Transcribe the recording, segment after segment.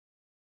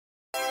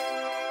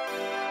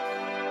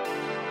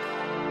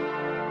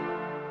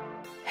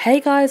Hey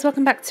guys,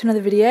 welcome back to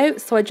another video.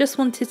 So I just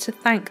wanted to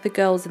thank the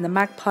girls in the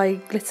Magpie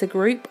Glitter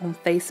group on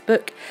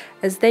Facebook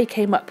as they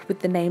came up with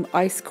the name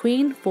Ice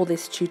Queen for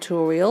this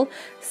tutorial.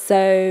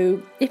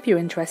 So if you're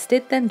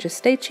interested, then just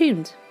stay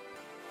tuned.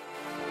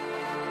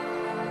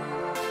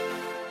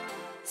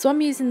 So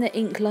I'm using the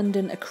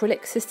London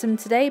Acrylink system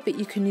today, but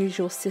you can use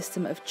your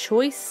system of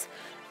choice.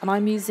 And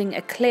I'm using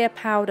a clear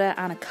powder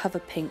and a cover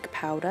pink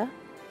powder.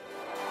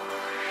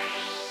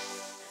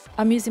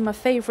 I'm using my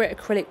favourite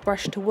acrylic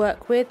brush to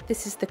work with.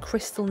 This is the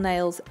Crystal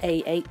Nails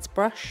A8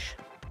 brush.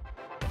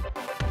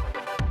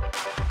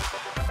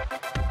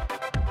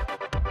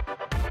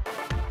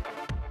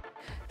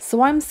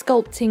 So I'm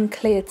sculpting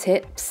clear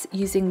tips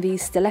using the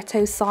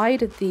stiletto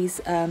side of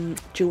these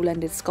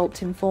dual-ended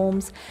sculpting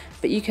forms,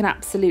 but you can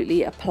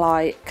absolutely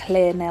apply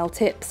clear nail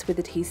tips with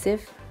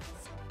adhesive.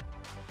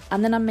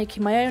 And then I'm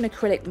making my own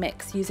acrylic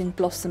mix using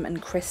Blossom and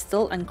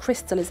Crystal, and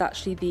Crystal is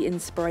actually the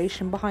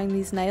inspiration behind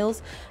these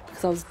nails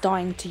because I was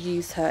dying to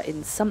use her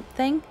in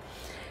something.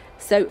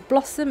 So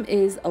Blossom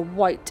is a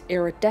white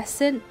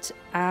iridescent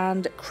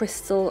and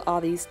Crystal are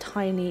these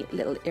tiny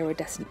little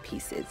iridescent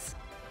pieces.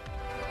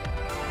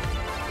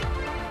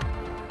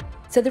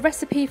 So the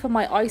recipe for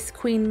my Ice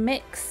Queen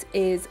mix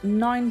is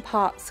 9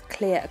 parts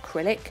clear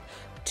acrylic,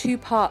 2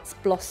 parts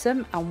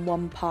Blossom and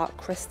 1 part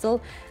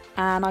Crystal.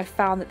 And I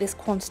found that this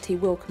quantity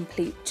will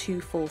complete 2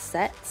 full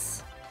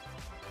sets.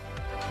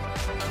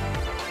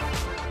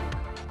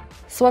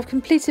 So I've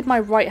completed my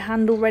right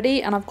hand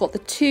already, and I've got the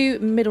 2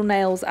 middle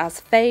nails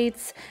as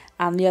fades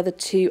and the other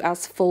 2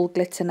 as full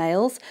glitter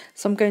nails.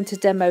 So I'm going to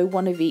demo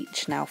one of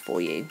each now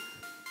for you.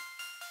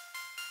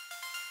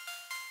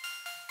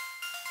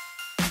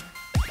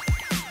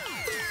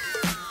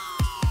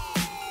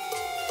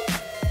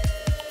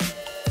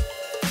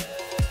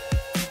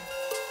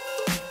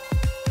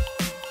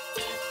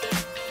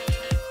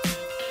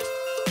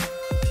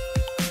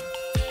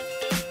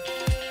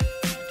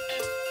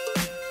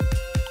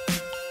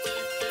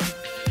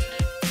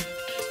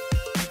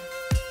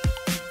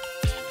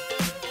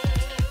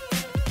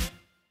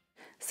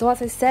 So as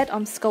I said,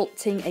 I'm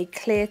sculpting a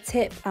clear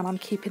tip and I'm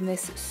keeping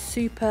this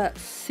super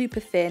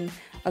thin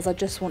as I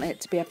just want it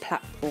to be a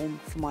platform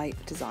for my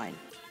design.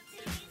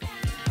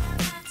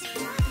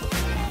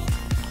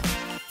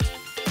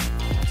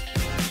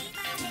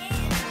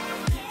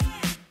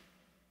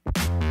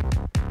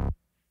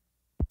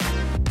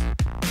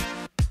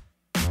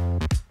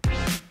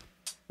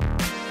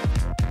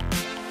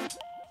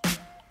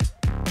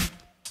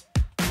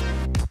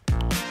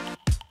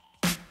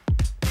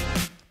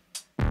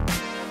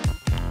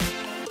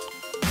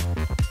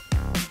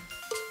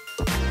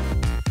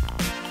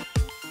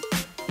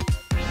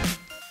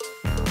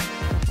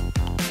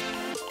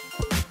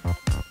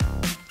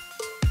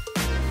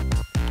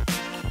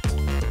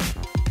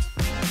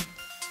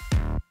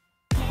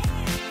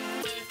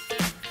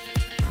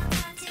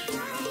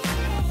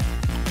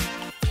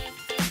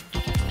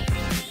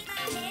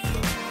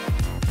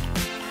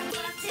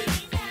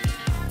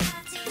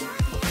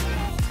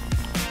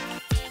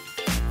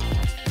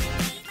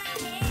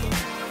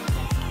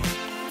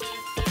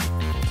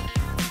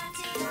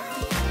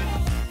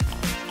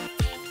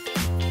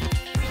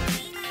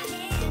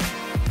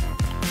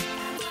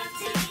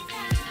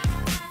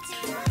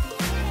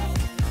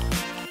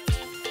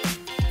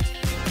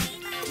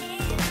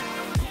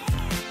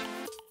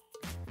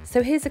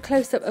 So here's a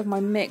close-up of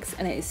my mix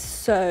and it is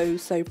so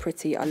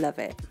pretty, I love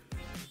it.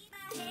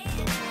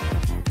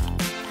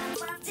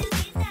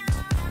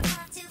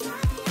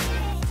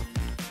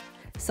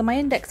 So my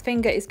index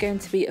finger is going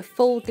to be a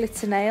full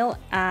glitter nail,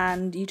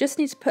 and you just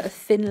need to put a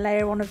thin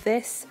layer on of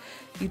this.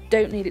 You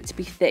don't need it to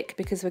be thick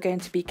because we're going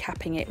to be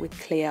capping it with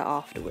clear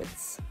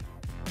afterwards.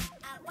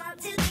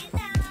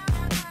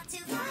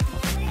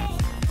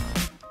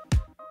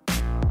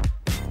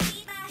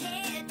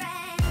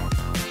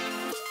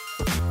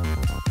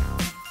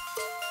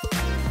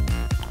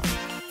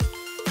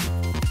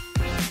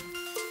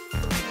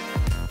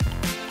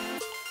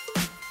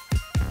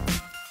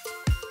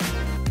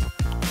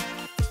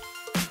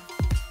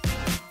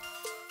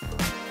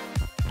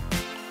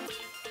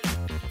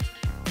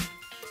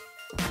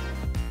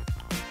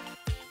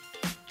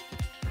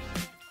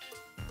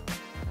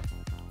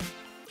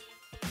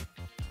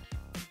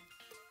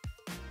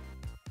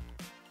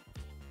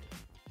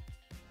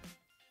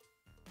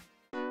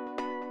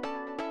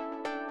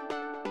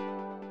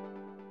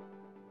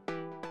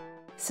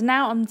 So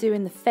now I'm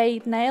doing the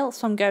fade nail,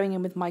 so I'm going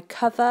in with my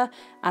cover,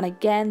 and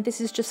again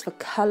this is just for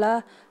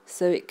colour,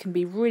 so it can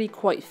be really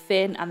quite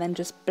thin and then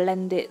just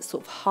blend it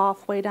sort of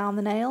halfway down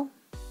the nail.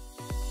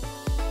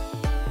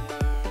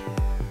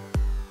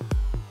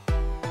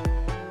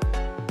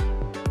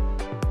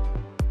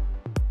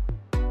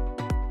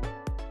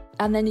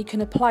 And then you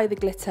can apply the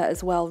glitter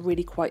as well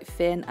really quite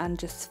thin and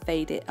just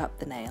fade it up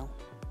the nail.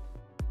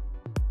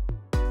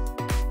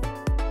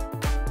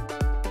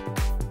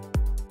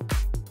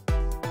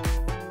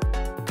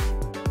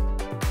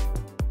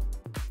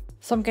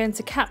 So I'm going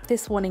to cap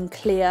this one in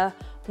clear,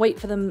 wait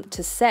for them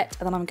to set,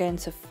 and then I'm going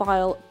to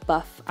file,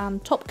 buff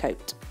and top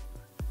coat.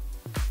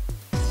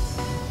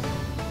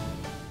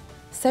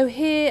 So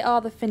here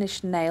are the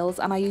finished nails,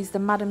 and I used the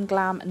Madam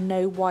Glam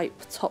No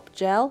Wipe Top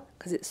Gel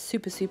because it's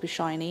super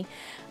shiny,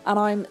 and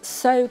I'm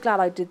so glad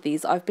I did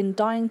these. I've been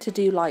dying to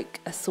do like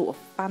a sort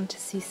of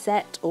fantasy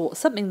set or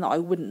something that I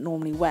wouldn't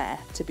normally wear,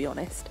 to be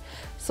honest.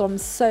 So I'm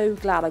so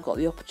glad I got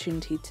the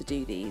opportunity to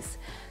do these.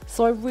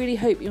 So I really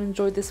hope you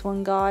enjoyed this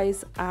one,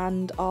 guys,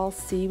 and I'll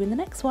see you in the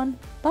next one.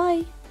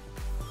 Bye!